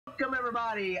Welcome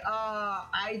everybody.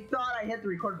 I thought I hit the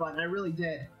record button. I really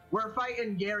did. We're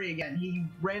fighting Gary again. He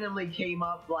randomly came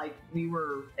up like we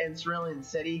were in Cerulean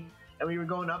City and we were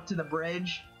going up to the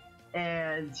bridge,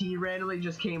 and he randomly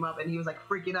just came up and he was like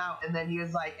freaking out, and then he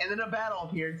was like, and then a battle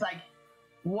appeared. It's like,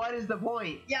 what is the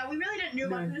point? Yeah, we really didn't do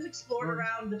much. We just explored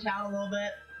around the town a little bit.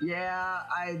 Yeah,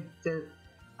 I thought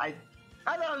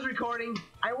I was recording.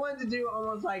 I wanted to do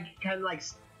almost like kind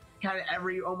of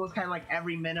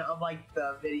every minute of like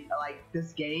the video, like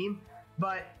this game,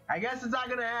 but I guess it's not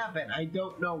gonna happen. I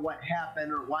don't know what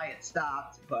happened or why it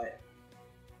stopped, but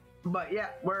yeah,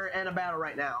 we're in a battle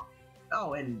right now.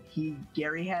 Oh, and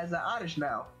Gary has an Oddish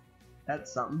now.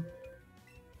 That's something.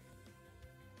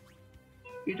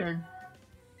 Your turn.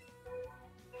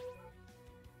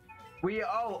 We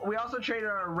also traded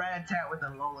our Rattata with a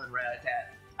Alolan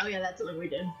Rattata. Oh yeah, that's something we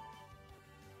did.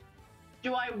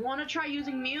 Do I want to try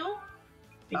using Mew?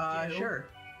 Sure.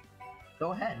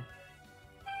 Go ahead.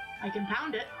 I can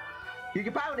pound it. You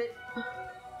can pound it.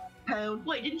 Pound.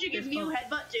 Wait, didn't you give Mew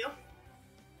Headbutt too?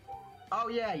 Oh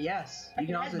yeah, yes. You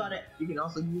can Headbutt it. You can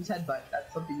also use Headbutt.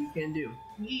 That's something you can do.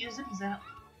 You use Zippy Zap,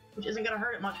 which isn't gonna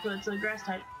hurt it much, but it's a grass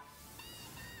type.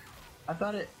 I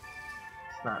thought it's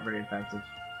not very effective.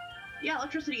 Yeah,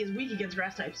 electricity is weak against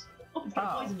grass types. Oh, it's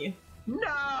gonna poison you.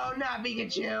 No, not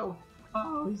Pikachu.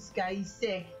 Oh, this guy's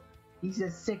sick. He's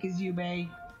as sick as you, babe.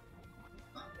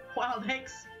 Wow,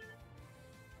 thanks.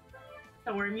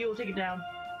 Don't worry, Mew will take it down.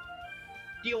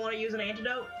 Do you want to use an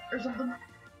antidote or something?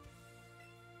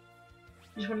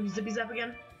 You just want to use Zippy Zap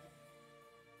again?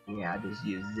 Yeah, I'll just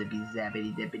use Zippy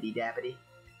Zappity Dippity Dappity.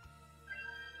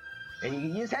 And you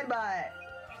can use Headbutt!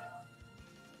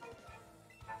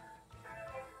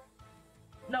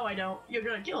 No, I don't. You're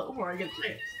gonna kill it before I get a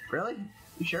chance. Really?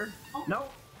 You sure? Oh. No.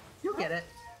 You'll get it.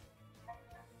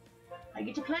 I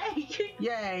get to play!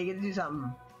 Yay, you get to do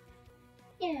something.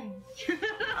 Yeah.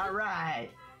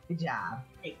 Alright. Good job.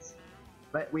 Thanks.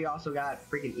 But we also got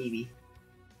freaking Eevee.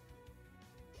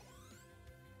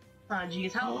 Oh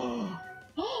jeez, how?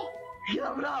 He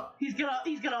leveled up! He's gonna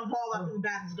evolve after the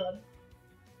battle's done.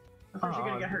 I'm afraid you're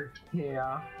gonna get hurt.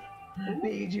 Yeah.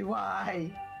 Pikachu,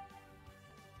 why?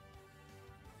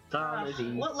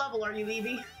 What level are you,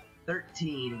 Eevee?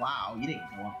 13. Wow, you didn't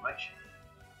go up much.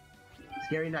 Is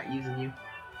Gary not using you?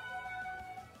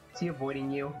 Is he avoiding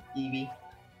you, Eevee?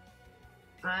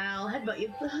 I'll headbutt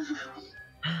you.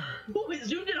 Oh, it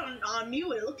zoomed in on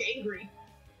Mew and it looked angry.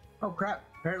 Oh crap,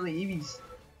 apparently Eevee's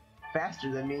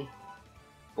faster than me.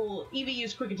 Well, Eevee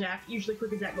used Quick Attack. Usually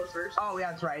Quick Attack goes first. Oh, yeah,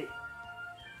 that's right.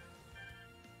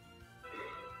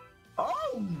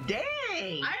 Oh,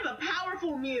 dang! I have a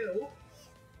powerful Mew.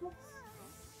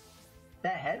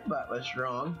 That headbutt was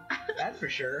strong. That's for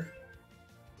sure.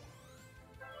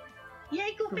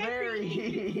 Yay,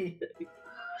 Clefairy!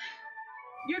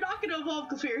 You're not gonna evolve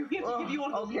Clefairy. We have to give you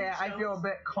one of those. Okay, I feel a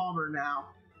bit calmer now.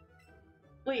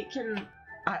 Wait, can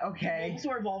okay.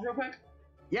 Bulbasaur evolve real quick?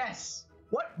 Yes.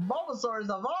 What? Bulbasaur is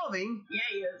evolving? Yeah,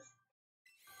 he is.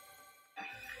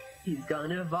 He's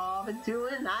gonna evolve into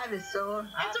an Ivysaur.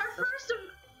 It's our first.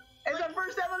 It's our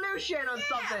first evolution of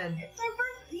something. It's our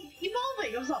first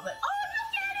evolving of something. Oh,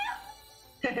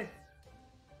 look at him!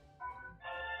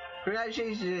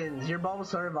 Congratulations, your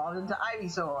Bulbasaur evolved into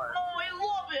Ivysaur. Oh, I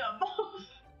love him!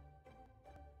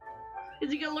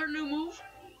 Is he gonna learn a new move?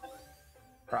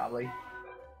 Probably.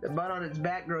 The bud on its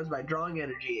back grows by drawing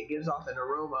energy. It gives off an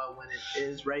aroma when it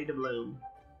is ready to bloom.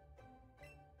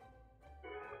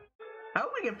 I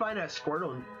hope we can find a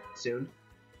Squirtle soon.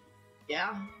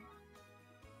 Yeah.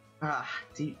 Ah,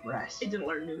 deep rest. It didn't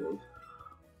learn a new move.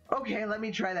 Okay, let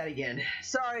me try that again.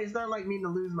 Sorry, it's not like me to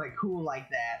lose my cool like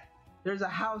that. There's a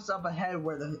house up ahead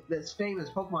where this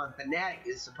famous Pokemon fanatic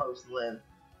is supposed to live.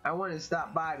 I wanted to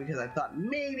stop by because I thought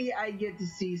maybe I'd get to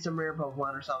see some rare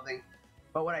Pokemon or something.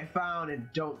 But what I found, and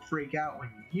don't freak out when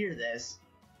you hear this,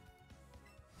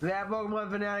 that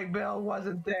Pokemon fanatic Bill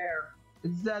wasn't there.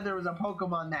 Instead, there was a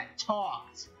Pokemon that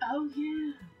talked. Oh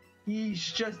yeah. He's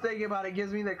just thinking about it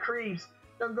gives me the creeps.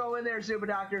 Don't go in there,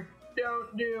 SuperDoctor.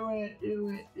 Don't do it. Do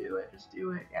it. Do it. Just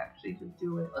do it. Actually, just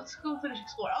do it. Let's go finish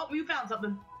exploring. Oh, you found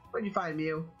something. What'd you find,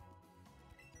 Mew?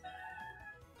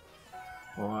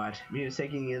 What? Mew's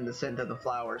taking in the scent of the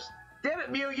flowers. Damn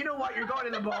it, Mew! You know what? You're going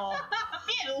in the ball.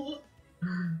 Mew!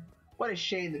 What a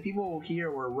shame. The people here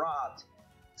were robbed.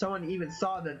 Someone even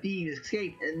saw the thieves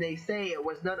escape, and they say it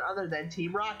was none other than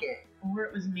Team Rocket. Or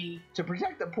it was me. To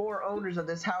protect the poor owners of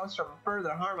this house from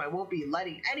further harm, I won't be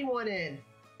letting anyone in.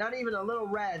 Not even a little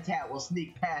Rattata will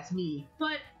sneak past me.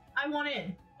 But I want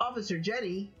in. Officer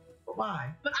Jenny?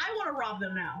 Why? But I want to rob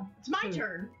them now. It's my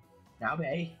turn. Now,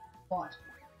 Bay. What?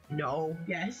 No.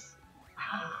 Yes.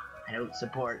 I I don't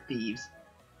support thieves. Is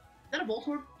that a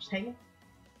Voltorb just hanging?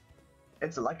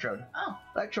 It's Electrode. Oh.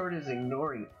 Electrode is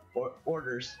ignoring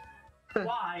orders.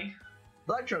 Why?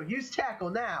 Electrode, use tackle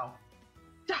now.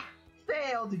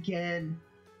 Failed again.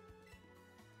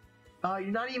 You're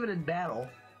not even in battle.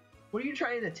 What are you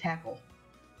trying to tackle?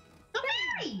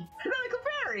 Clefairy! You're not a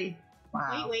Clefairy!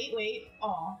 Wow. Wait.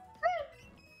 Aw.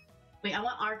 Wait, I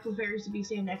want our Clefairies to be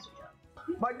standing next to each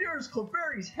other. My dearest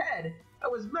Clefairy's head. I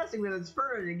was messing with its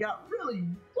fur and it got really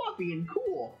fluffy and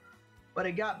cool. But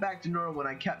it got back to normal when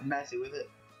I kept messing with it.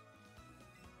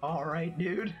 Alright,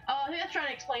 dude. I think I was trying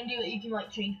to explain to you that you can, like,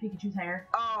 change Pikachu's hair.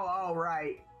 Oh,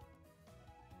 alright.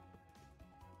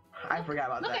 I forgot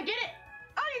about Look, that. I did it!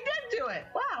 Oh, you did do it!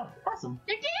 Wow, awesome.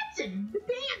 They're dancing! You're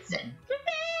dancing.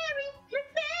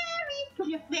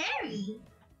 Clefairy!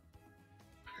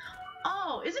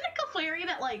 Oh, isn't it Clefairy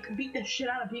that, like, beat the shit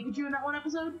out of Pikachu in that one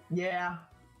episode? Yeah.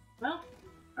 Well,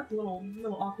 that's a little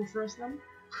awkward for us then.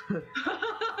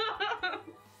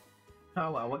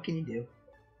 Oh well, what can you do?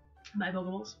 My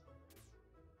Pokeballs.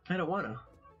 I don't wanna.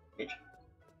 Bitch.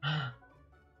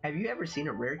 Have you ever seen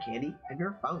a rare candy? I've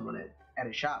never found one at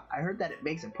a shop. I heard that it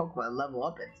makes a Pokemon level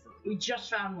up instantly. We just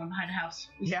found one behind a house.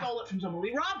 We Yeah. stole it from someone.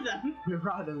 We robbed them. We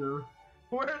robbed them.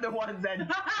 We're the ones that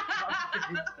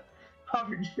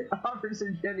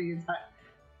Officer Jenny is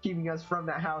keeping us from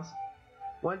that house.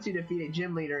 Once you defeat a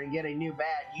gym leader and get a new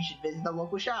badge, you should visit the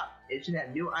local shop. It should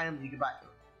have new items you can buy.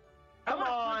 I Come want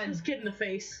to on! punch this kid in the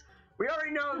face. We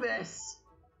already know this!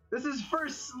 This is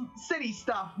first city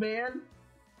stuff, man!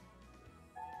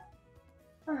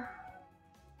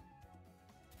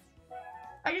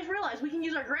 I just realized we can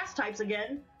use our grass types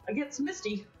again against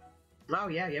Misty. Oh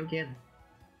yeah, we can.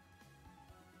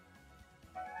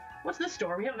 What's this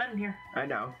store? We haven't been in here. I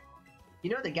know. You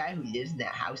know the guy who lives in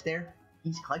that house there?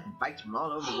 He's collecting bikes from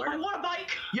all over the world. I want a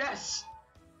bike! Yes!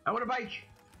 I want a bike!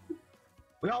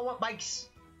 We all want bikes!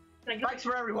 Can I get Bikes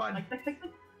for everyone! Like.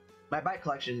 My bike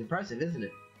collection is impressive, isn't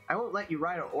it? I won't let you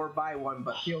ride it or buy one,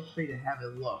 but feel free to have a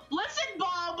look. Listen,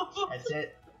 Bob! That's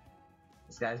it.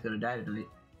 This guy's gonna die tonight.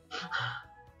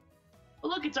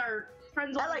 Look, it's our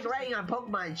friend's I older like sister. riding on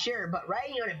Pokemon, sure, but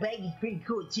riding on a bike is pretty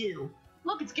cool too.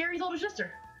 Look, it's Gary's older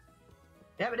sister.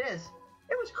 Yeah, it is.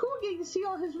 It was cool getting to see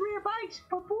all his rare bikes,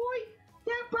 but boy,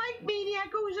 that bike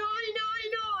maniac goes on and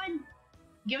on and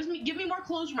on. Give me more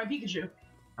clothes for my Pikachu.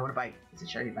 I want a bike. It's a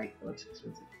shiny bike. It looks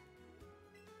expensive.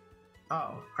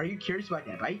 Oh, are you curious about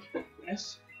that bike?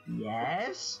 Yes.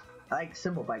 Yes. I like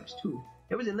simple bikes too.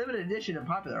 It was a limited edition and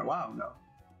popular a while ago.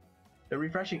 The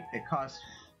refreshing, it costs.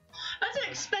 That's an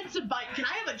expensive bike. Can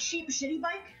I have a cheap, shitty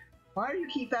bike? Why do you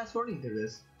keep fast forwarding through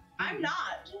this? I'm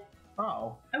not.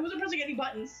 Oh, I wasn't pressing any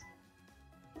buttons.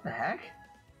 what the heck?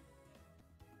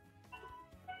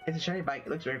 It's a shiny bike. It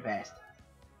looks very fast.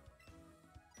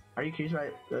 Are you curious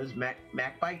about those Mac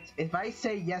bikes? If I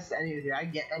say yes to any of them, I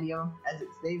get any of them. As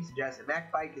its name suggests, a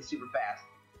Mac bike is super fast.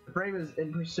 The frame is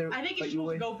in pursuit. I think but he's you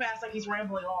supposed to go fast like he's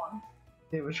rambling on.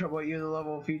 It will trouble you the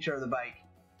level feature of the bike.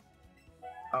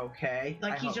 Okay.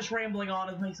 Like I he's hope. just rambling on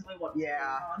is basically what's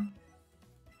Yeah. going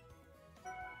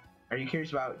on. Are you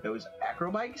curious about those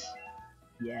acro bikes?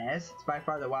 Yes, it's by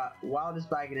far the wildest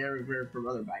bike in every heard from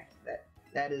other bikes.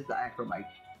 That is the acro bike.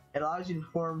 It allows you to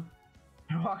perform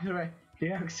and walk away.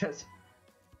 The access.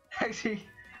 Actually,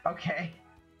 okay.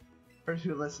 First,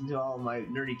 we listen to all of my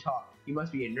nerdy talk. You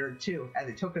must be a nerd too. As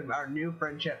a token of our new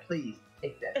friendship, please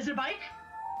take this. Is it a bike?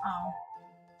 Oh.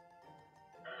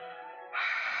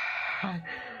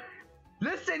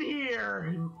 Listen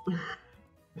here.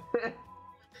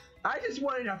 I just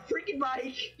wanted a freaking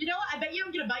bike. You know what? I bet you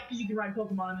don't get a bike because you can ride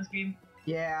Pokemon in this game.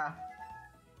 Yeah.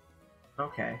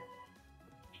 Okay.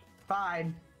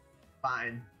 Fine.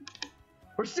 Fine.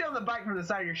 We're stealing the bike from the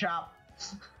side of your shop.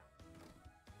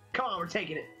 Come on, we're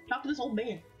taking it. Talk to this old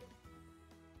man.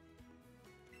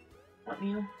 What,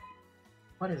 Neil?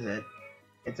 What is it?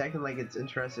 It's acting like it's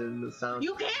interested in the sound.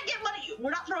 You can't get money!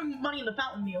 We're not throwing money in the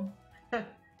fountain, Neil.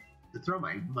 To throw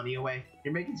my money away.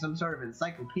 You're making some sort of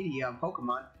encyclopedia of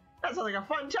Pokemon. That sounds like a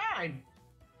fun time.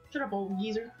 Shut up, old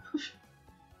geezer.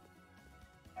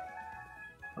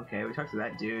 Okay, we talked to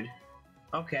that dude.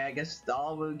 Okay, I guess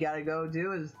all we gotta go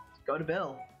do is go to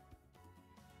Bill.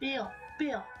 Bill.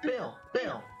 Bill.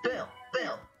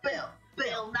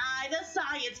 Bill Nye, the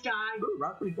science guy. Ooh,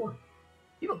 Route 24.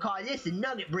 People call this the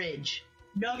Nugget Bridge.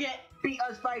 Nugget. Beat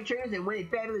us 5 trainers and win a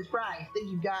fabulous prize. Think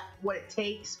you got what it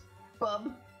takes,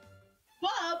 bub?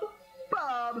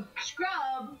 Bub.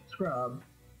 Scrub.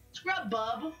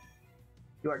 Bub.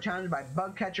 You are challenged by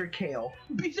Bug Catcher Kale.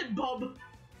 You said bub.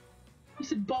 You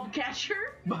said bub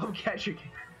catcher? Bug Catcher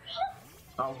Kale.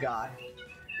 Oh god.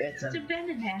 It's It's a a...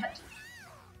 vending hat.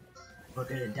 We're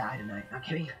gonna die tonight. Not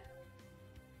kidding.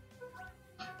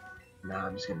 Nah,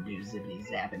 I'm just gonna do zippity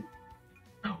zapping.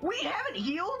 We haven't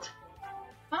healed?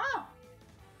 Oh,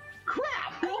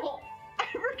 Crap! cool. I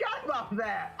forgot about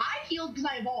that. I healed because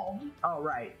I evolved. Oh,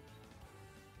 right.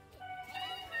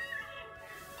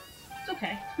 It's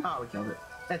okay. Oh, we killed it.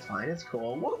 That's fine. It's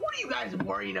cool. What are you guys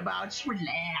worrying about? Just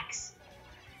relax.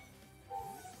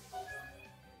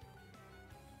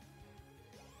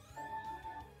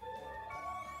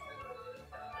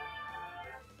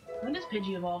 When does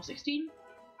Pidgey evolve? 16?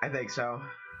 I think so.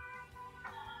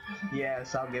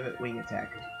 Yes, I'll give it wing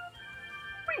attack.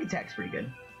 Wing attack's pretty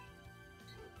good.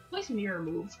 Place mirror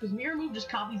move, because mirror move just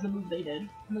copies the move they did.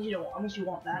 Unless you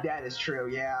want that. That is true.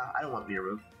 Yeah, I don't want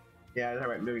mirror move. Yeah, that's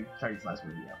right. Maybe target's last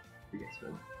move. Yeah, pretty good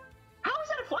spin. How is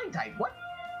that a flying type? What?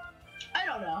 I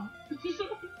don't know.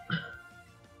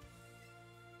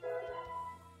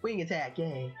 Wing attack,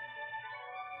 yay!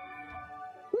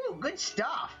 Woo, good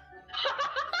stuff.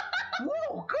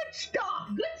 Woo, good stuff.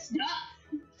 Good stuff.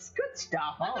 It's good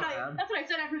stuff all around. That's what I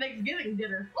said after Thanksgiving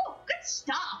dinner. Oh, good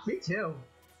stuff. Me too.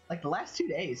 Like the last 2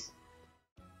 days.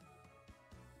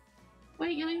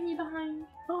 Wait, you're leaving me behind.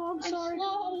 Oh, I'm sorry.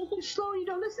 Slow. You're slow. You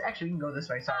don't listen. Actually, we can go this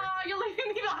way. Sorry. Ah, you're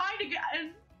leaving me behind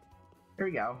again. Here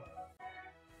we go.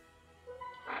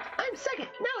 I'm second.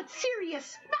 Now it's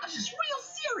serious. Now it's just real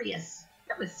serious.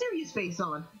 Got my serious face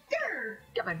on. Grr.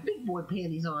 Got my big boy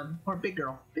panties on. Or big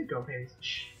girl panties.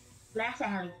 Shh. Last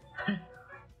alley.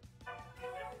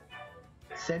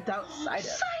 Sent out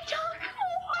Psyduck. Psyduck!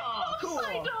 Oh, cool.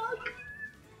 Psyduck!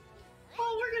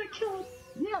 Oh, we're gonna kill him.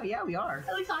 Yeah, we are.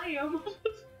 At least I am.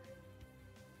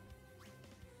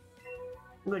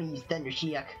 I'm gonna use Thunder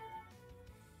Shiak.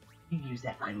 You use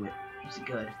that Vine Whip. Use it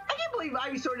good. I can't believe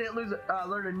Ivysaur didn't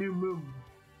learn a new move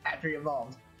after he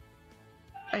evolved.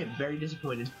 I am very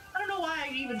disappointed. I don't know why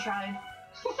I even tried.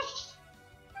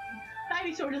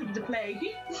 Ivysaur doesn't get to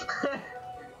play.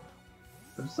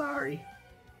 I'm sorry.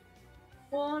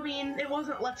 Well, I mean, it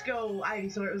wasn't Let's Go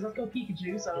Ivysaur, it was Let's Go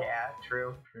Pikachu, so... Yeah,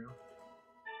 true.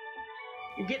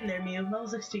 You're getting there, Mew. Level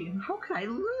 16. How could I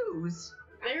lose?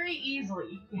 Very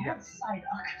easily. You have Psyduck.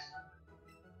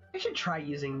 I should try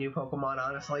using new Pokemon,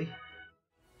 honestly.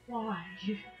 Why?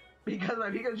 Because my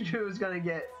Pikachu is gonna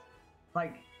get,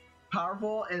 like,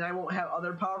 powerful, and I won't have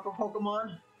other powerful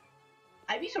Pokemon.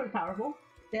 Ivysaur's powerful.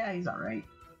 Yeah, he's alright.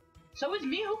 So is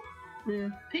Mew. Yeah.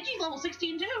 Pidgey's level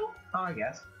 16 too. Oh, I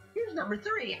guess. Here's number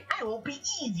 3. I won't be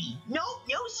easy. Nope,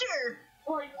 no sir.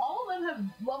 Like, all of them have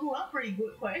leveled up pretty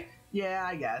quick. Yeah,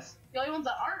 I guess. The only ones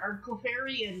that aren't are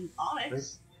Clefairy and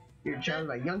Onyx. You're trying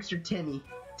by youngster Timmy.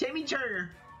 Timmy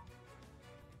Turner.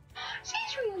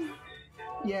 Sandshrew!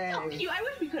 Yay. Oh, cute. I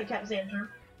wish we could have kept Sandshrew.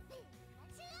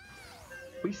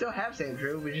 We still have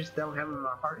Sandshrew, we just don't have him in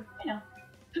our party. I know.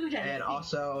 And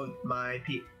also my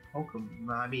Pokemon,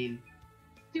 I mean...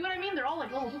 See what I mean? They're all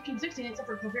like level 15, 16 except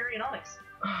for Clefairy and Onyx.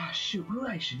 Ah, shoot, who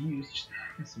I should use?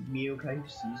 Just Mew, can I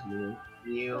just use Mew?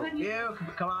 Mew, Mew. Mew,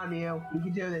 come on, Mew. You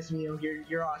can do this, Mew.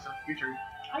 You're awesome. Your turn.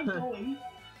 I'm going.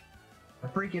 I'm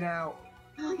freaking out.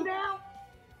 Freaking out!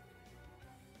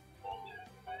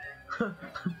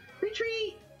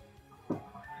 Retreat!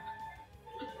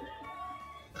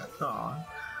 Aw.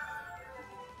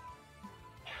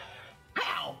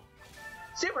 How?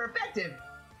 Super effective!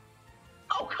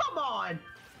 Oh, come on!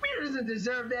 Mew doesn't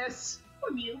deserve this!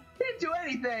 Poor Mew. He didn't do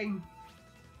anything!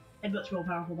 Headbutt's real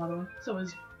powerful, by the way. So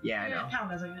is... Yeah, I know.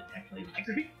 Pound doesn't actually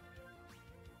agree.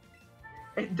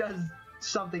 It does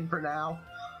something for now.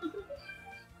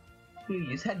 You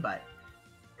use Headbutt.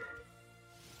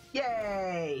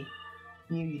 Yay!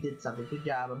 You did something. Good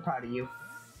job. I'm proud of you.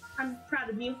 I'm proud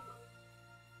of you.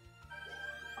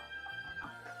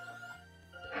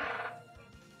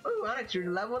 Ooh, Onyx, you're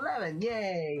level 11.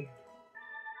 Yay!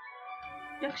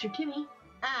 Yucks, you're Timmy.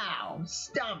 Ow!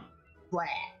 Stump! Flat!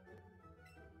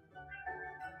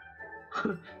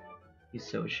 He's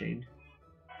so ashamed.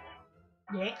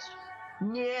 Next.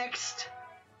 Next!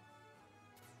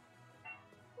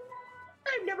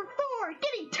 I'm number 4!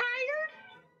 Getting tired?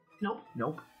 Nope.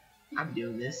 Nope. I'm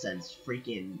doing this since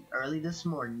freaking early this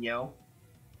morning, yo.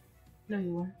 No,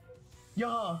 you weren't.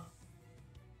 Yeah.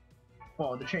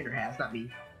 Well, the trainer has, not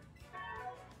me.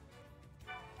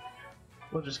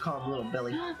 We'll just call him Little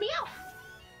Billy. Meow!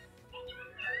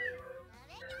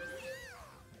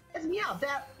 That's Meow.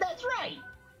 That's right.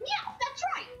 Meow! That's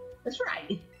right! That's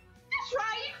right. That's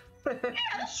right!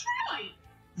 Yeah, that's right!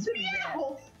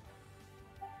 Meow!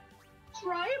 That's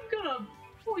right, I'm gonna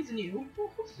poison you.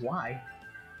 Why?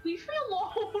 Leave me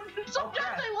alone! Sometimes Okay.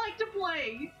 I like to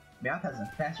play! Meow has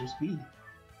a faster speed.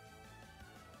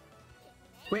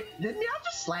 Wait, did Meow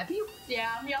just slap you?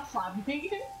 Yeah, Meow slapped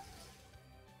me.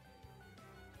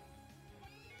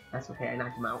 That's okay, I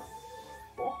knocked him out.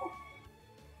 Oh.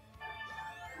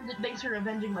 Thanks for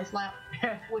avenging my slap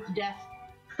with death.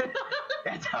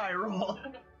 That's how I roll.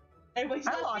 Anybody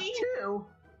I lost me? 2.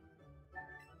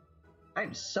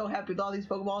 I'm so happy with all these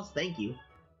Pokeballs. Thank you.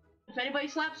 If anybody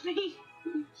slaps me,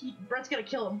 Brett's gonna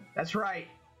kill him. That's right.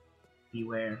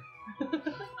 Beware.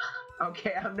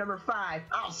 Okay, I'm number 5.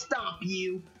 I'll stomp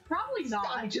you. Probably not.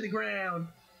 Stomp you to the ground.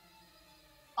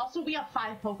 Also, we have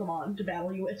 5 Pokemon to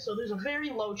battle you with, so there's a very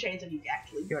low chance of you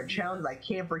actually. You're challenged by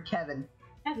Camper Kevin.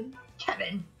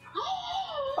 Kevin.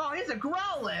 Oh, he's a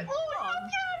Growlithe. Oh, no,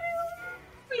 Kevin!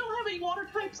 We don't have any water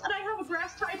types, and I have a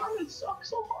grass type. I'm gonna suck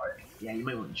so hard. Yeah, you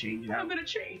might want to change it out. I'm gonna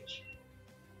change.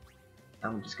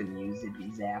 I'm just gonna use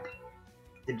Zippity Zap.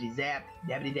 Zippity Zap,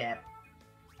 Dabbity Dap.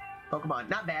 Pokemon,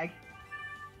 not bag.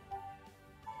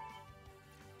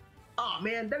 Oh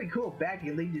man, that'd be cool if bag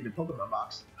could lead you to Pokemon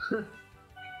box.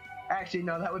 Actually,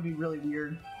 no, that would be really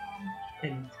weird.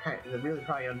 And really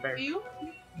probably unfair. You?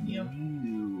 Yeah.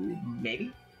 Ooh,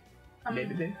 maybe?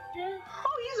 Maybe. Yeah.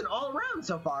 Oh, he's an all-around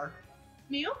so far.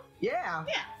 Mew? Yeah.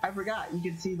 Yeah. I forgot. You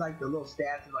can see like the little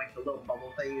stats and like the little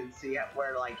bubble thing and see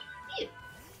where like. Yeah.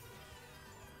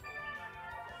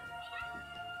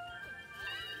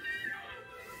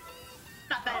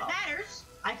 Not that it matters.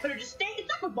 I could have just stayed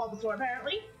stuck with Bulbasaur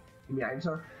apparently. Give me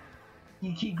Ivysaur.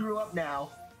 He grew up now.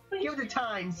 Give it the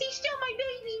times. He's still my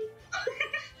baby.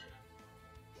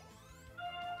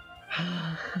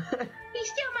 He's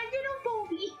still my little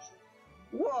baby.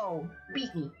 Whoa!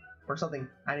 Beat me. Or something.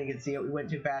 I didn't get to see it. We went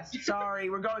too fast. Sorry,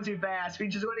 we're going too fast. We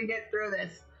just want to get through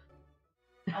this.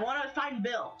 I want to find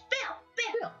Bill.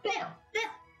 Bill.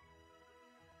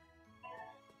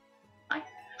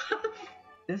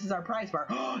 This is our prize bar.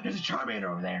 Oh, there's a Charmander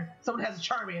over there. Someone has a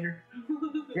Charmander.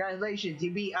 Congratulations,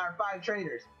 you beat our 5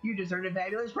 trainers. You just earned a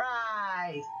fabulous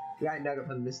prize. You got a nugget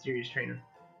from the mysterious trainer.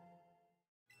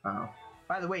 Oh.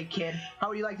 By the way, kid, how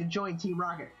would you like to join Team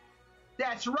Rocket?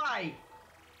 That's right!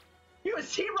 You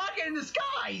was Team Rocket in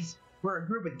disguise! We're a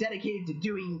group of dedicated to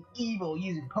doing evil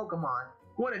using Pokemon.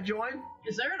 Want to join?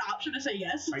 Is there an option to say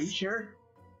yes? Are you sure?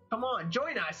 Come on,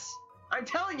 join us! I'm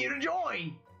telling you to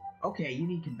join! Okay, you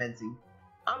need convincing.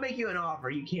 I'll make you an offer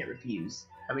you can't refuse.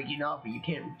 I'll make you an offer you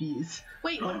can't refuse.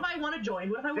 Wait, what if I want to join?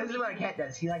 What if I want This is what a cat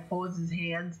does. He like folds his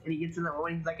hands and he gets in the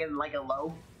one. He's like in like a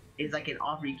low. It's like an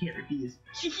offer you can't refuse.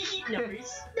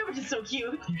 Numbers. Numbers is so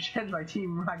cute. You're shed by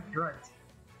Team Rock Grunt.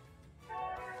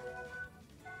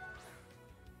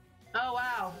 Oh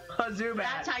wow. A Zubat.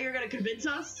 That's how you're gonna convince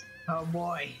us? Oh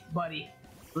boy, buddy.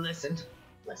 Listen.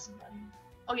 Listen, buddy.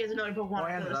 Oh, he has another Pokemon. Oh,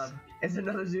 yeah, it's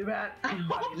another Zubat. I Buddy,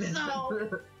 hope listen.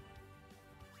 so.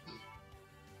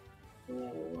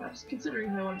 I was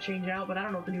considering if I want to change out, but I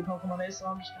don't know what the new Pokemon is, so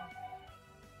I'm just gonna.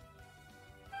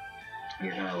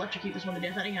 You're gonna electrocute this one to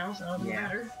death anyhow, so it doesn't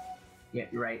matter. Yeah,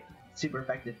 you're right. Super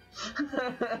effective.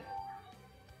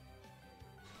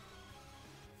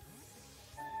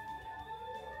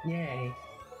 Yay.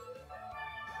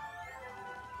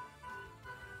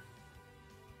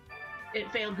 It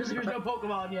failed because there's no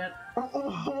Pokemon yet.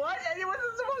 What? And it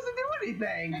wasn't supposed to do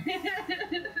anything.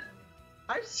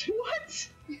 What?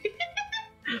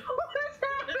 What is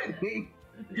happening?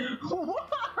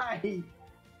 Why?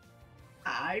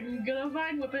 I'm gonna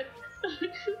Vine Whip it.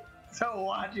 So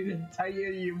watching it tell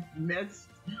you missed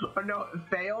or no, it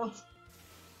failed.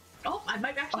 Oh, I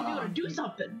might actually be able to do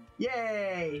something.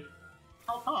 Yay!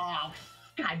 Oh,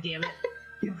 God damn it!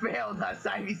 You failed us,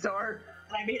 Ivysaur.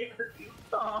 and I made it hurt you.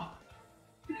 Oh,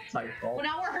 it's not your fault. Well,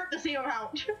 now we're hurt the same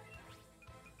amount.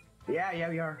 Yeah,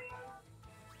 we are.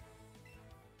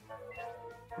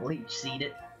 Leech seed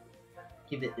it.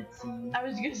 Give it its seed. I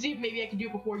was gonna see if maybe I could do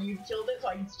it before you killed it, so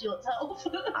I can steal its health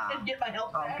and get my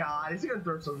health back. Oh God, is he gonna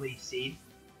throw some leech seed?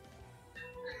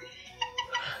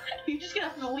 You're just gonna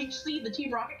have to leech seed the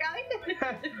Team Rocket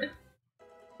guy?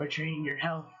 We're training your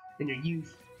health and your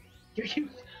youth. Your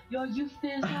youth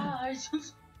is ours.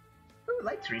 Ooh,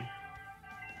 Light Tree.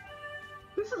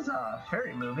 This is a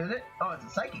fairy move, isn't it? Oh, it's a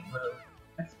psychic move.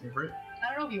 That's different.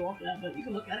 I don't know if you want that, but you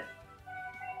can look at it.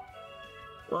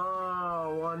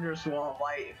 Oh, Wondrous Wall of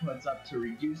Light puts up to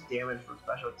reduce damage from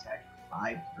special attack for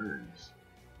 5 turns.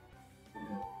 You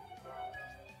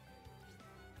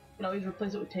can always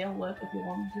replace it with Tail Whip if you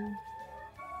wanted to.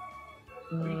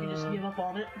 Or you can just give up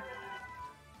on it.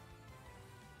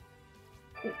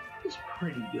 It's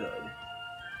pretty good.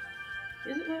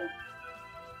 Is it though?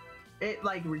 It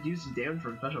like reduces damage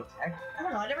from special attack. I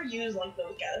don't know, I never use like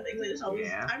those kind of things. I just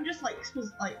always I'm just like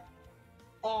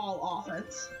all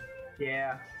offense.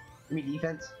 Yeah. You mean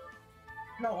defense?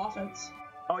 No offense.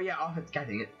 Oh yeah, offense. God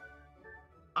dang it.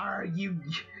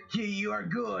 You are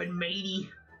good, matey.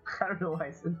 I don't know why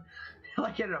I said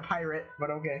like getting a pirate, but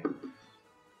okay.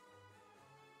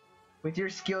 With your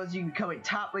skills, you can become a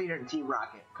top leader in Team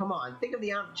Rocket. Come on, think of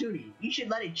the opportunity. You should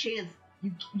let a chance.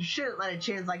 You shouldn't let a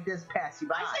chance like this pass you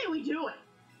by. I say we do it.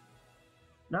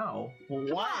 No. Well,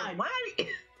 why? on. Why?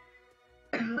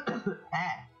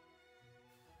 Ah.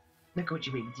 Look what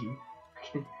you made me do.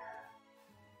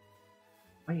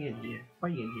 Why are you in here? Why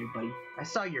are you in here, buddy? I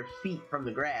saw your feet from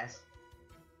the grass.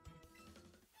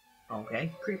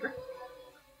 Okay. Creeper.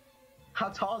 How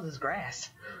tall is this grass?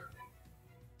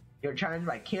 You're challenged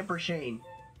by Camper Shane.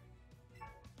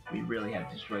 We really have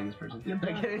to destroy this person. Your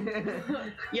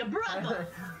brother. Your brother.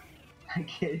 I'm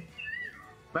kidding.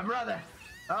 My brother.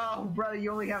 Oh, brother,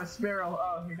 you only have a sparrow.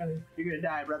 Oh, you're gonna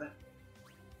die, brother.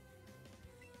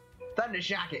 Thunder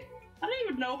shock it. I don't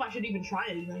even know if I should even try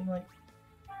anything. Like,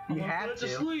 You have put it to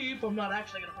sleep. I'm not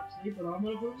actually gonna put it to sleep, but I'm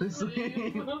gonna put it to sleep.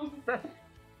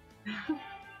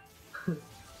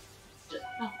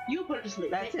 You put it to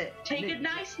sleep. That's it. Take a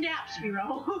nice nap,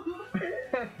 Spiro.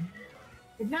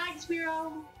 Good night,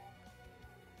 Spiro.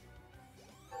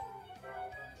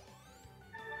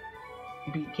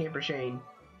 You beat Camper Shane.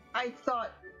 I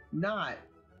thought not.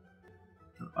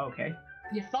 Okay.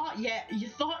 You thought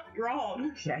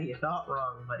wrong. Yeah, you thought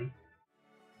wrong, buddy.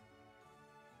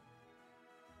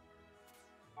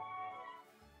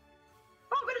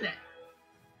 Oh, good at that.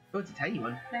 Oh, it's a tiny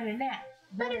one.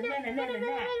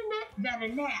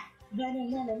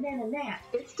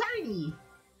 It's tiny.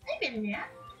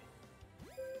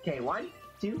 Okay, 1,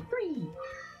 2, 3.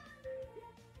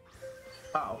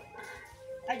 Oh,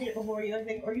 I did it before you, I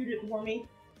think, or you did it before me.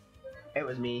 it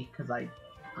was me, because I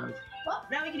was... Well,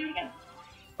 now we can do it again.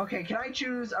 Okay, can I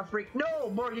choose a freak? No,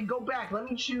 Morgan, go back. Let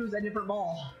me choose a different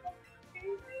ball.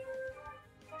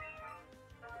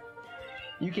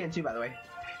 You can too, by the way.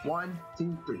 1,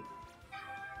 2, 3.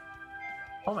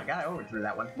 Oh my god, I overthrew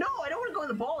that one. No, I don't want to go in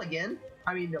the ball again.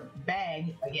 I mean, the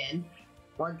bag again.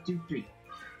 1, 2, 3.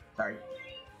 Sorry.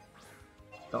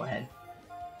 Go ahead.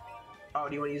 Oh,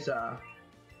 do you want to use,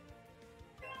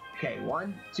 Okay,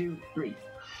 1, 2, 3.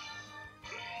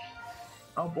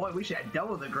 Oh boy, we should have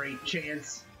double the great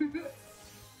chance.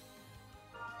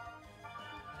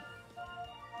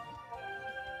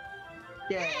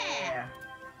 Yeah!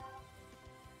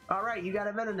 Alright, you got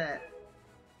a Metanet.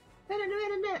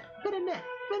 Metanet.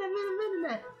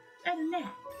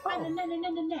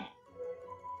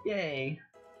 Yay.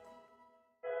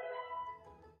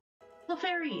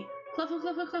 Clefairy.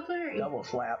 Clefairy. Double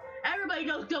slap. Everybody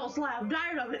knows double slap. I'm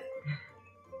tired of it.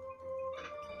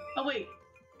 Oh, wait.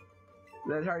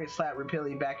 The target slap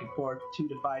repeatedly back and forth 2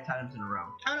 to 5 times in a row.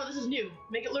 Oh no, this is new.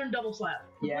 Make it learn double slap.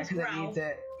 Yeah, because it needs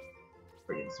it.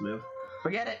 Freaking smooth.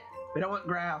 Forget it. We don't want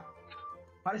growl.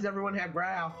 Why does everyone have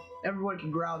growl? Everyone can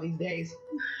growl these days.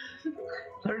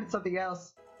 Learn something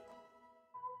else.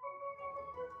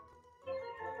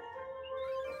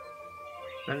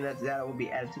 And that will be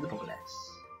added to the Pokedex.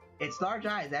 Its large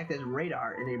eyes act as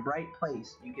radar in a bright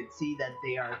place. You can see that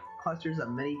they are clusters of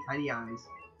many tiny eyes.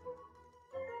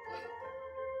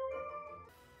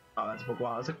 Oh, that's a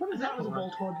Pokeball. I was like, what is that? That was a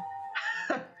Voltorb.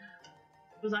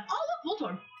 It was like, oh look,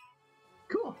 Voltorb.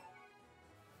 Cool.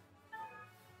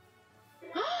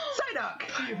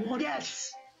 Psyduck!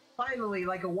 Yes! Finally,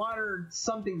 like a water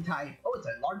something type. Oh, it's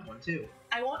a large one too.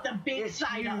 I want the big It's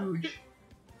Psyduck. huge.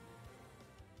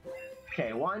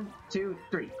 Okay, 1, 2,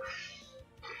 3.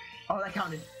 Oh, that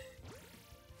counted.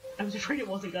 I was afraid it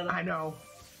wasn't gonna. I know.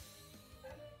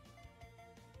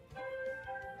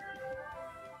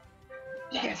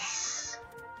 Yes!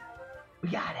 We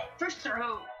got it. First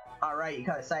throw. Alright, you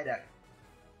caught a Psyduck.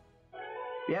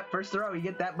 Yep, first throw, you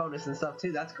get that bonus and stuff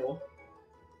too. That's cool.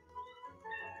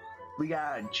 We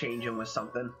gotta change him with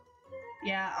something.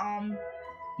 Yeah,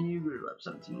 You grew up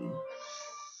 17.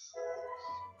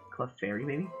 Clefairy,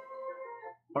 maybe?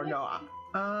 Or no,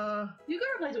 you can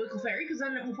replace it with Clefairy because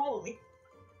then it will follow me.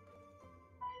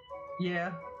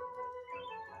 yeah.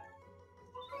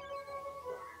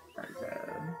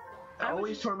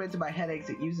 Always tormented by headaches,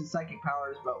 it uses psychic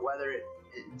powers, but whether it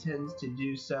intends to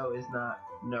do so is not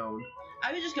known.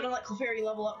 I was just gonna let Clefairy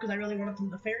level up because I really wanted some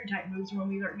of the fairy type moves when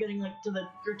we start getting like to the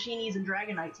Dratini's and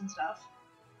Dragonites and stuff.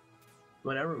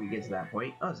 Whenever we get to that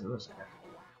point. Oh, so looks like that.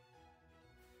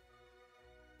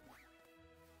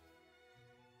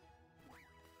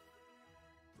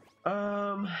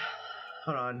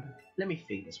 Hold on. Let me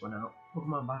figure this one out.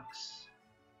 Pokemon box.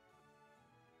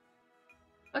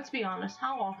 Let's be honest,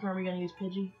 how often are we gonna use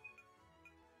Pidgey?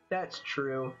 That's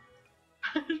true.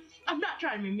 I'm not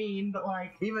trying to be mean, but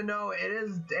like... Even though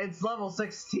it's level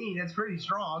 16, it's pretty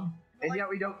strong, and like, yet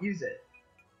we don't use it.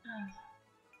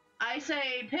 I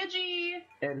say Pidgey...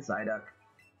 And Psyduck.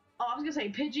 Oh, I was gonna say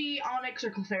Pidgey, Onyx,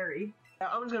 or Clefairy.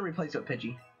 I'm just gonna replace it with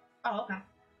Pidgey. Oh, okay.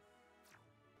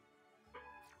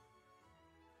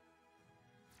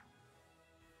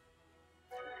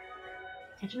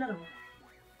 Catch another one.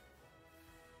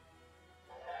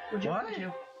 What'd you What? run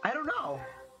to? I don't know.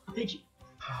 A Pidgey.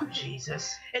 Oh,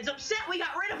 Jesus. It's upset we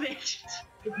got rid of it.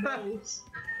 It knows.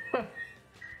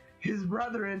 His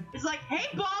brethren. It's like, hey,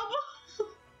 Bob!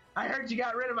 I heard you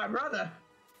got rid of my brother.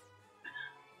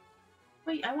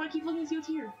 Wait, I want to keep looking to see what's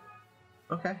here.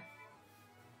 Okay.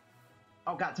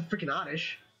 Oh, God, it's a freaking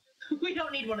Oddish. We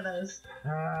don't need one of those.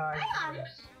 Hi, Oddish.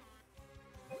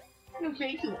 No,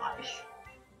 thank you, Oddish.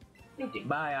 Thank you.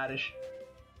 Bye, Oddish.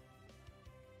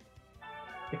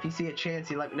 If you see a chance,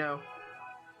 you let me know.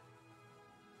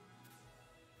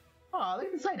 Oh,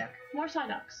 look at the Psyduck. More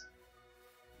Psyducks.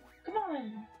 Come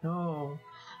on. No.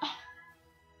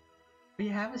 We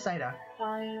have a Psyduck.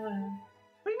 Fine.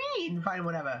 What do you mean, fine,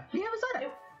 whatever? We have a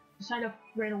Psyduck. The Psyduck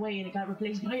ran away and it got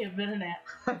replaced by a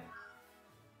Venonat.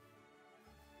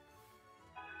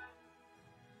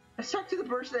 Let's talk to the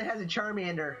person that has a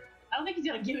Charmander. I don't think he's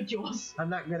gonna give it to us. I'm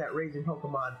not good at raising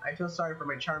Pokemon. I feel sorry for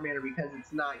my Charmander because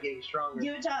it's not getting stronger.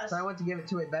 Give it to us. So I want to give it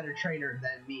to a better trainer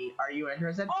than me. Are you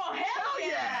interested? Oh, hell yeah!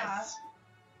 Yes!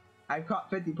 I've caught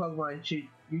 50 Pokemon.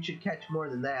 You should catch more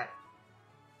than that.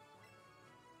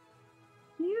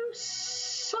 You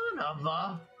son of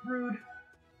a... Rude.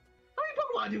 How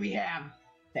many Pokemon do we have?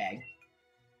 Bag.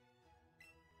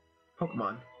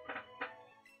 Pokemon.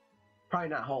 Probably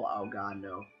not whole. Oh god,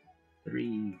 no.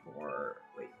 3, 4.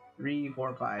 Wait. 3,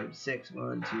 4, 5, 6.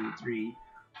 1, 2, 3.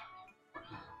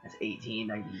 That's 18,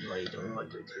 19, 20, 21,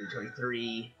 22,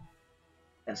 23.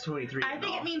 That's 23. I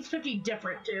think it means 50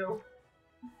 different too.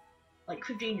 Like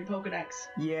 50 in your Pokedex.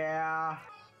 Yeah.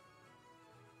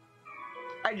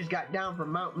 I just got down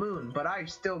from Mount Moon, but I've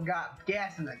still got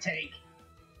gas in the tank.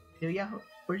 Yeah,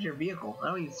 where's your vehicle? I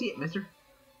don't even see it, mister.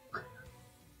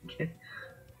 Okay.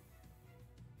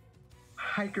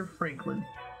 Hiker Franklin.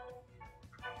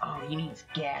 Oh, he needs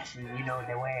gas and you know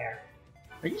where.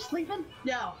 Are you sleeping?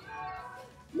 No.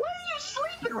 Why are you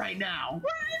sleeping right now?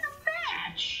 We're in a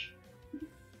match.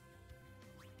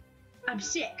 I'm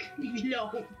sick.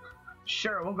 No.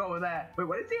 Sure, we'll go with that. Wait,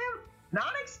 what does he have?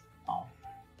 Nonix? Oh.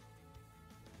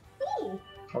 Ooh.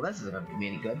 Well, this isn't gonna be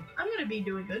any good. I'm gonna be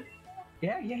doing good.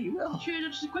 Yeah, you will. Sure,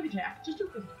 just a quick attack. Just do a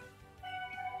quick attack.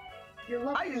 You're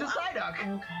lucky. I used a Psyduck.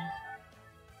 Okay.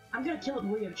 I'm gonna kill it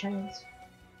before you have a chance.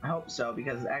 I hope so,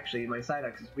 because actually my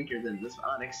Psyduck is weaker than this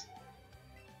Onyx.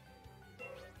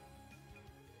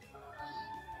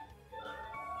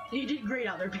 You did great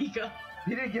out there, Pika.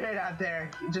 You did get it out there.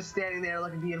 You're just standing there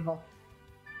looking beautiful.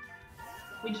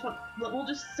 We'll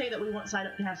just say that we want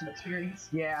Psyduck to have some experience.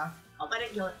 Yeah. Oh, I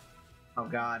didn't kill it. Oh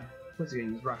god. What's he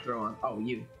gonna use rock throw on? Oh,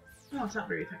 you. No, it's not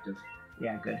very effective.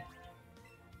 Yeah, good.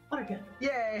 Water gun.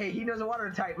 Yay! He knows a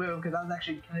water type move, because I was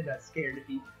actually kind of scared if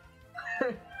he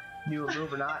knew a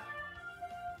move or not.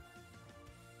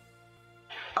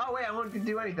 Oh wait, I won't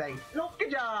do anything. Nope.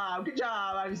 Good job,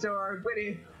 Ivysaur.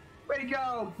 Way to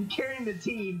go! You're carrying the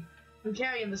team. I'm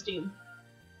carrying this team.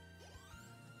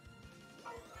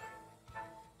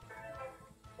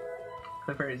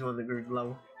 Clefairy's the one that grew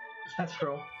low. That's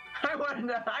true. I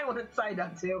wanted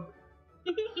Psyduck too.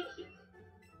 I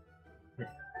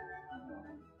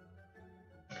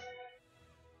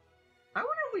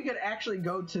wonder if we could actually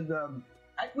go to the.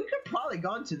 We could probably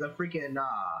gone to the freaking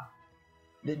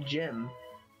the gym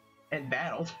and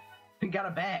battled and got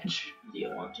a badge. Do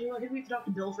you want to? I think we have to talk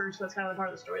to Bill first. That's kind of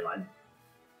part of the storyline.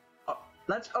 Oh,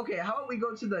 okay. How about we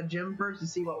go to the gym first to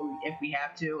see if we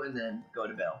have to, and then go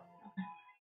to Bill.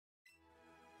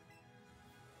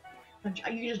 You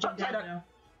can just jump down now.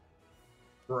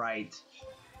 Right.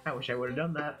 I wish I would have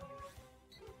done that.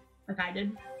 Like I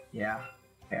did. Yeah.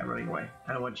 Hey, I'm running away.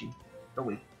 I don't want you. Go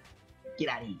away. Get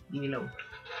out of here. Leave me alone.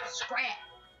 Scrap.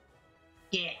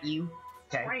 Get you.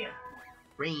 Okay. Scram.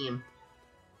 Ram.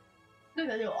 Look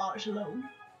at that little arch alone.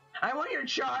 I want your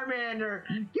Charmander.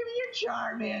 Give me your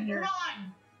Charmander.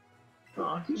 Come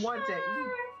on. Oh, he wants it.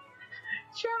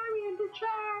 Charmander,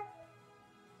 Char.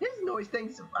 His noise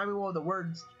thinks. I mean, well, the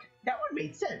words. That one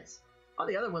made sense. All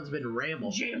the other ones have been ramble.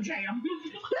 Jam jam.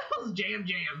 What the hell's jam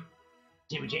jam?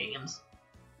 Jim Jams.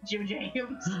 Jim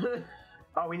James.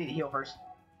 Oh, we need to heal first.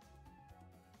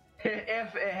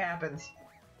 If it happens.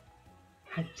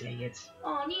 God dang it.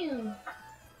 Oh, Mew.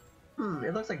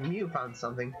 It looks like Mew found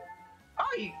something.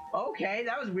 Oh, okay,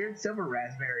 that was weird. Silver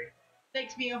raspberry.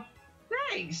 Thanks, Mew.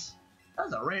 Thanks. That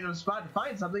was a random spot to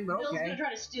find something, but Bill's okay. gonna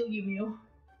try to steal you, Mew.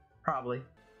 Probably.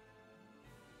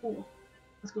 Cool.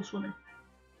 Let's go swimming.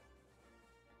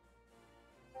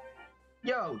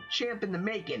 Yo, champ in the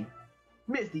making.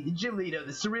 Misty, the gym leader of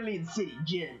the Cerulean City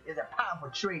Gym, is a powerful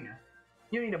trainer.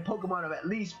 You need a Pokemon of at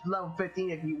least level 15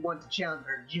 if you want to challenge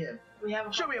her gym. We have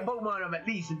a Show me a Pokemon of at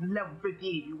least level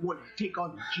 15 if you want to take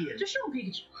on the gym. Just show him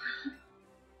Pikachu.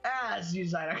 Ah,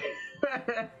 Suicide.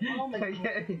 Oh my God.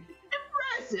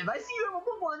 Impressive! I see you have a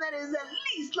Pokemon that is at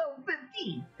least level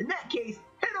 15. In that case,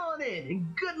 head on in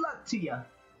and good luck to you.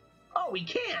 Oh, we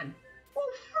can? Well,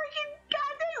 freaking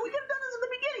goddamn, we could have done this at the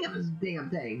beginning of this damn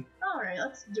thing. Alright,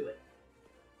 let's do it.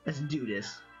 Let's do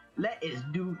this. Let us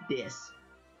do this.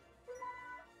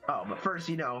 Oh, but first,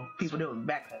 you know, people doing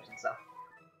backflips and stuff.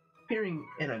 Appearing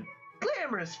in a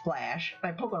glamorous flash,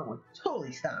 my Pokemon would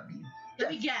totally stomp you. Let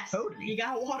me guess. Totally. You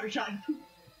got a water type.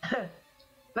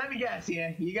 Let me guess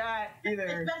here. You got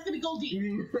either That's gonna be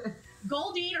Goldeen.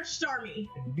 Goldeen or Starmie.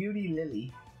 Beauty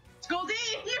Lily. It's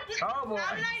Goldeen! Oh boy.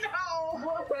 How did I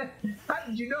know? How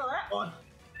did you know that one?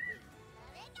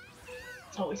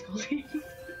 It's always Goldeen.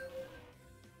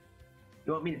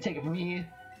 You want me to take it from here?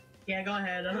 Yeah, go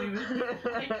ahead. I don't even.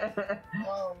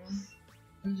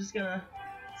 I'm just gonna.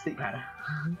 Sleep powder.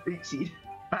 Sleep seed.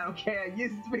 I don't care.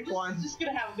 Use the big one. Just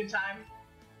gonna have a good time.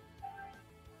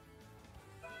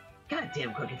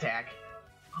 Goddamn quick attack.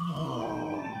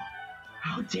 Oh.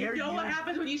 How dare you? You know what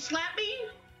happens when you slap me?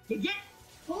 You get.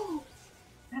 Oh.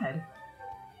 Dead.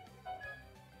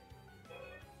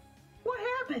 What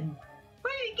happened?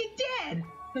 Why did he get dead?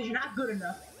 Because you're not good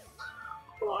enough.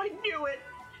 Oh, I knew it.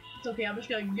 It's okay, I'm just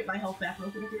gonna get my health back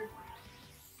real quick here.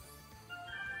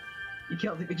 You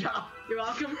killed it. Good job. You're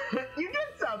welcome. You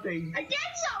did something. I did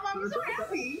something! I'm so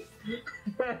happy!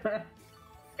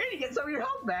 And you get some of your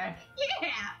health back. Yeah!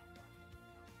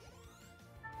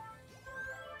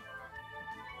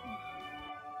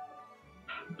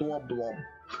 Blub blub.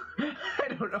 I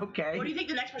don't know, okay. What do you think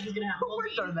the next person's gonna have? What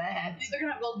words are Goldeen? that? Do you think they're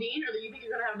gonna have Goldeen, or do you think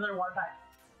you're gonna have another water type?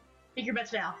 Take your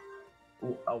bets now.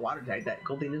 A water type. That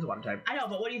Goldeen is a water type. I know,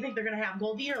 but what do you think they're gonna have?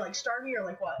 Goldeen or like Starmie or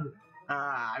like what?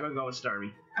 I'm gonna go with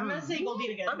Starmie. I'm gonna say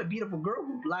Goldeen again. I'm a beautiful girl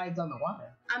who glides on the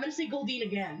water. I'm gonna say Goldeen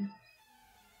again.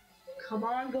 Come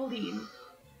on, Goldeen.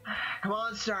 Come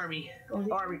on, Starmie.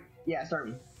 Goldeen. Yeah,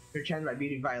 Starmie. You're challenged by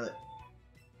Beauty Violet.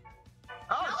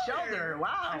 Oh, Shelter! Wow.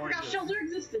 I forgot Shelter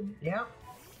existed. Yep.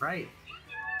 Right.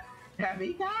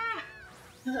 Happy.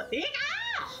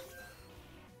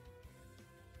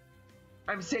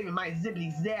 I'm saving my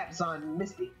zippity zaps on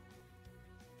Misty.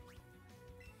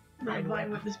 I'm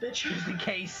fine with this bitch. Just in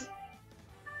case.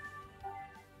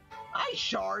 Ice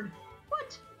Shard?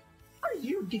 What? How do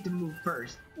you get to move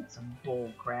first? That's some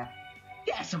bull crap.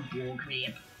 That's some bull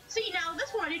crap. See, now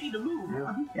this one I didn't need to move.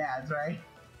 Yeah, that's right.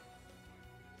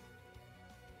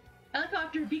 I like how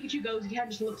after Pikachu goes, he kind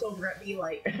of just looks over at me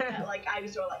like,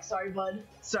 Ivysaur, like, sorry, bud.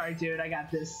 Sorry, dude, I got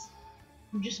this.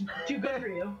 I'm just too good for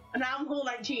you. And now I'm level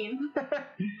 19.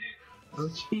 Oh,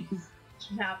 jeez.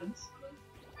 What happens?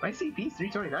 My CP's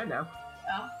 329 now.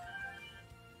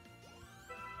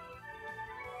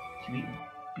 Yeah.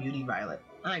 Beauty Violet.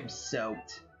 I'm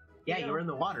soaked. Yeah, you were in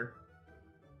the water.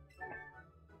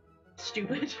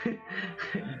 Stupid.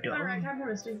 Alright, time for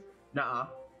Misty. Nuh-uh.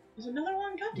 There's another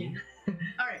one? Goddamn.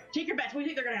 Alright, take your bets. What do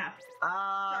you think they're gonna have?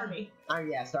 Starmie.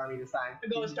 Yeah, Starmie this time. I'll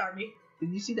go with Starmie. Did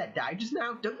you see that dive just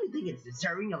now? Don't you think it's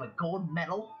deserving of a gold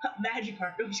medal?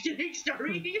 Magikarp. I'm just kidding.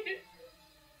 Starmie.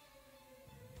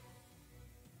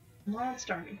 Come on,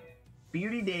 Starmie.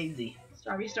 Beauty Daisy.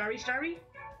 Starmie.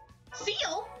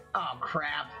 Seal? Oh,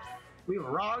 crap. We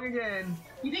were wrong again.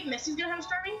 You think Misty's gonna have a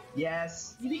Starmie?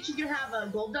 Yes. You think she's gonna have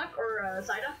a Golduck or a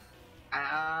Psyduck?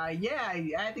 Yeah,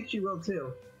 I think she will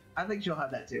too. I think she'll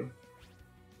have that too.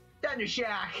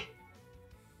 Thundershock!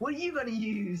 What are you gonna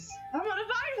use? I'm gonna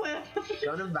Vine Whip!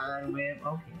 Gonna Vine Whip,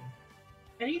 okay.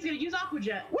 And he's gonna use Aqua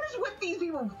Jet. What is with these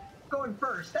people going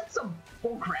first? That's some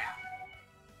bullcrap.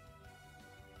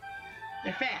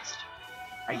 They're fast.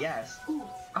 I guess. Ooh,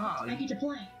 Oh, I get to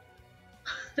play.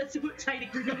 That's so exciting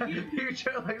for me. You're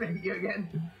trying to like make you again.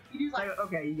 You do like,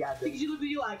 okay, you got because this. you look at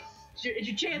you like, it's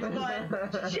your chance, bud.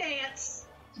 It's your chance.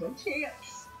 It's my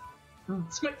chance.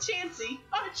 It's my chancey.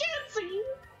 Our chancey.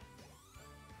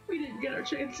 We didn't get our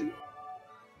chancey.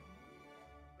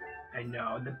 I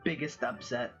know, the biggest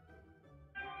upset.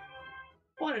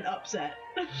 What an upset.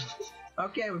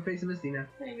 Okay, we're facing Misty now.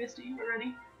 Hey, Misty, we're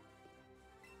ready.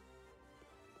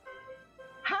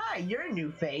 Hi, you're a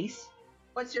new face.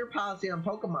 What's your policy on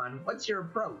Pokemon? What's your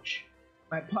approach?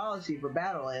 My policy for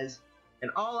battle is an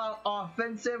all-out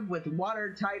offensive with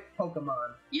water-type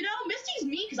Pokemon. You know, Misty's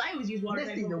me because I always use water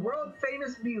type Misty, the Pokemon.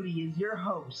 world-famous beauty, is your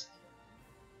host.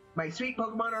 My sweet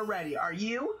Pokemon are ready. Are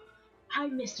you?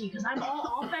 I'm Misty because I'm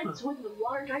all offense with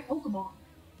water type Pokemon.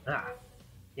 Ah,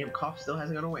 damn cough still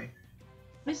hasn't gone away.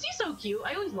 Misty's so cute.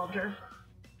 I always loved her.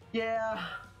 Yeah.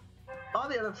 All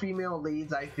the other female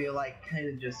leads, I feel like, kind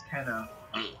of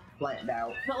flattened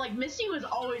out. But like Misty was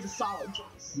always a solid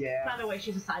choice. Yeah. By the way,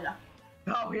 she's a Psyduck.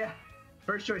 Oh yeah.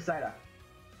 First choice Psyduck.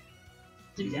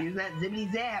 He's using that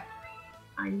zippity zap.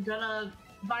 I'm gonna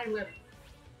Vine Whip.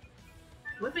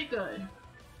 Whip it good.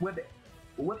 Whip it.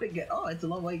 Whip it good. Oh, it's a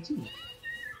low weight too.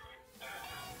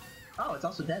 Oh, it's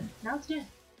also dead. Now it's dead.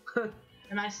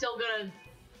 Am I still gonna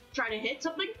try to hit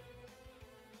something?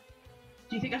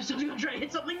 Do you think I'm still gonna try to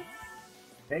hit something?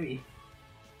 Maybe.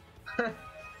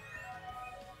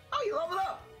 Oh, you leveled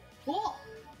up! Cool.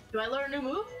 Do I learn a new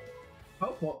move?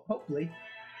 Hopefully.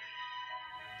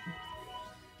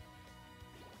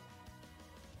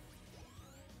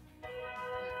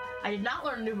 I did not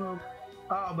learn a new move.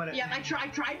 Oh, but Yeah, I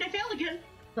tried and I failed again.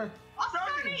 Oh,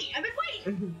 sorry! I've been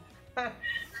waiting!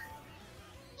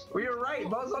 We were right,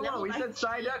 both along. We said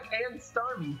Psyduck and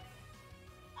Starmie.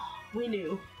 We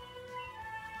knew.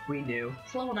 We knew.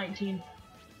 It's level 19.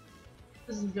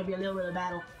 This is gonna be a little bit of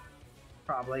battle.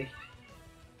 Probably.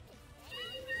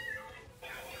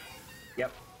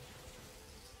 Yep.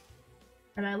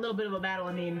 And by a little bit of a battle,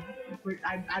 I mean,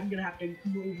 I'm gonna have to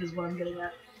move is what I'm getting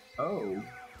at. Oh.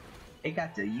 It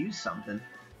got to use something.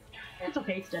 It's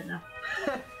okay, it's dead now.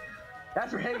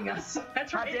 That's for hitting us.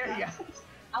 That's How right. dare you?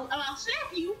 I'll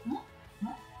slap you!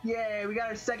 Yay, we got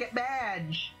our second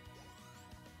badge.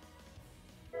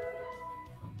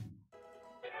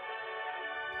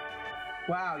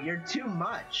 Wow, you're too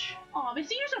much. Aw,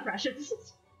 Misty, you're so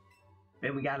precious.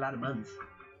 Man, we got a lot of buns.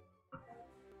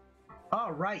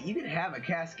 Alright, you can have a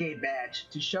Cascade badge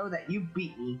to show that you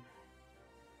beat me.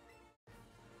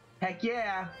 Heck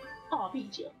yeah! Aw,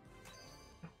 Pikachu.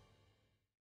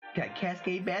 Got a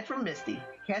Cascade badge from Misty.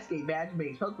 Cascade badge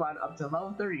makes Pokemon up to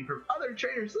level 30 from other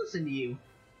trainers listen to you.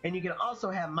 And you can also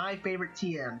have my favorite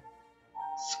TM,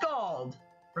 Scald,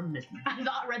 from Misty. I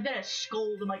thought I read that as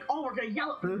scold. I'm like, oh, we're gonna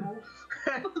yell at people.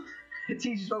 It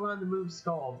teaches Pokemon the move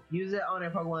Scald. Use it on a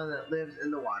Pokemon that lives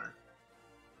in the water.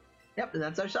 Yep, and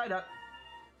that's our Psyduck.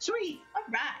 Sweet!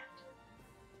 Alright.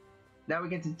 Now we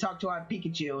get to talk to our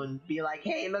Pikachu and be like,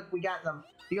 hey, look, we got some.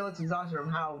 He looks exhausted from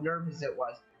how nervous it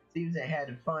was. Seems it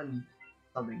had fun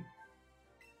something.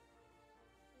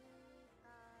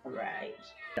 Alright.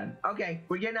 Done. Okay,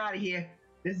 we're getting out of here.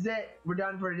 This is it. We're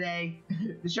done for today.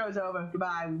 The show's over.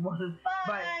 Goodbye. We won. Bye!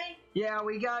 But yeah,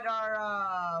 we got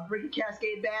our freaking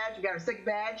Cascade badge. We got our second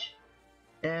badge.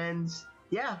 And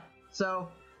yeah, so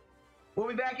we'll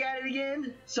be back at it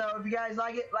again. So if you guys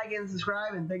like it and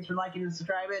subscribe. And thanks for liking and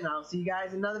subscribing. And I'll see you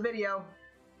guys in another video.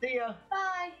 See ya.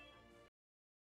 Bye!